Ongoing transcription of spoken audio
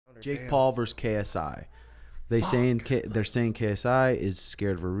Jake Paul versus KSI. They're saying KSI is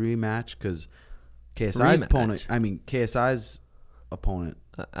scared of a rematch because KSI's opponent,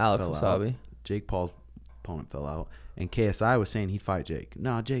 Alex fell Wasabi. out. Jake Paul's opponent fell out, and KSI was saying he'd fight Jake.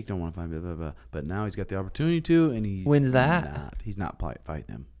 No, Jake don't want to fight, blah, blah, blah. But now he's got the opportunity to, and When's that? He's not fighting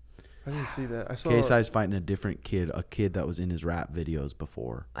him. I didn't see that. I saw KSI's fighting a different kid, a kid that was in his rap videos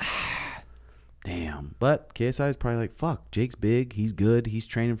before. Damn. But KSI is probably like, fuck, Jake's big. He's good. He's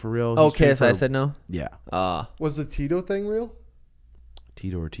training for real. Oh, KSI said no? Yeah. Was the Tito thing real?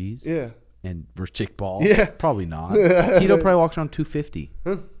 Tito Ortiz? Yeah. And versus Jake Paul? Yeah. Probably not. Tito probably walks around 250.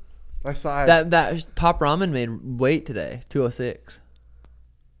 Huh. I saw it. That Top Ramen made weight today, 206.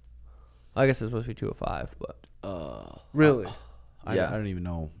 I guess it's supposed to be 205, but. Really? I don't even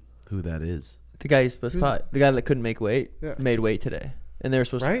know who that is. The guy he's supposed to fight. The guy that couldn't make weight made weight today. And they were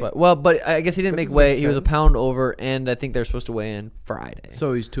supposed to fight. Well, but I guess he didn't make weight. He was a pound over, and I think they're supposed to weigh in Friday.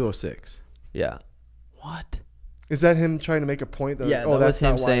 So he's 206. Yeah. What? Is that him trying to make a point? That, yeah, that was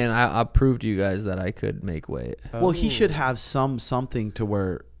him saying, I proved to you guys that I could make weight. Well, he should have something to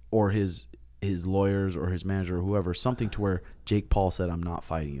where, or his lawyers or his manager or whoever, something to where Jake Paul said, I'm not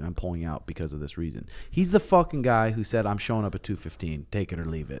fighting you. I'm pulling out because of this reason. He's the fucking guy who said, I'm showing up at 215. Take it or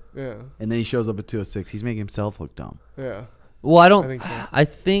leave it. Yeah. And then he shows up at 206. He's making himself look dumb. Yeah. Well, I think so. I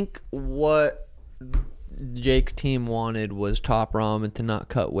think what Jake's team wanted was Top Ramen to not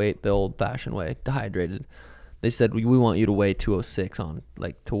cut weight the old-fashioned way, dehydrated. They said, we want you to weigh 206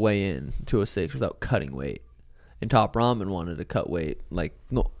 to weigh in 206 without cutting weight. And Top Ramen wanted to cut weight.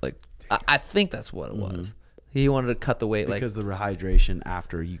 I think that's what it was. He wanted to cut the weight because the rehydration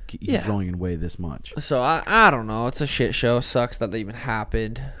after he's only going to weigh this much. So I don't know. It's a shit show. Sucks that even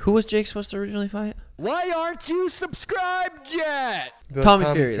happened. Who was Jake supposed to originally fight? Why aren't you subscribed yet? Tommy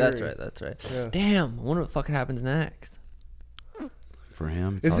Fury. That's right. Yeah. Damn. I wonder what fucking happens next. For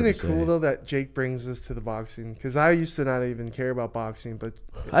him, isn't it cool though that Jake brings this to the boxing? Because I used to not even care about boxing, but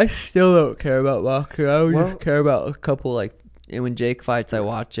I still don't care about boxing. I just care about a couple and when Jake fights, I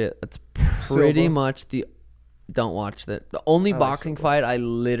watch it. That's pretty much the. Don't watch that. The only boxing fight I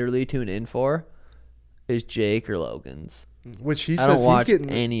literally tune in for is Jake or Logan's. Which he I says don't watch he's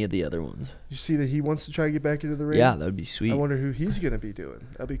getting any of the other ones. You see that he wants to try to get back into the ring? Yeah, that would be sweet. I wonder who he's going to be doing.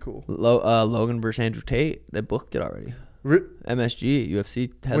 That'd be cool. Logan versus Andrew Tate. They booked it already. MSG,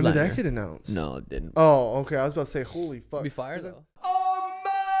 UFC headliner. When did that get announced? No, it didn't. Oh, okay. I was about to say, holy fuck. It'd be fire, though.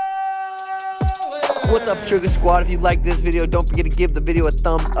 What's up, Sugar Squad? If you like this video, don't forget to give the video a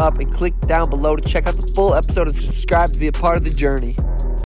thumbs up and click down below to check out the full episode and subscribe to be a part of the journey.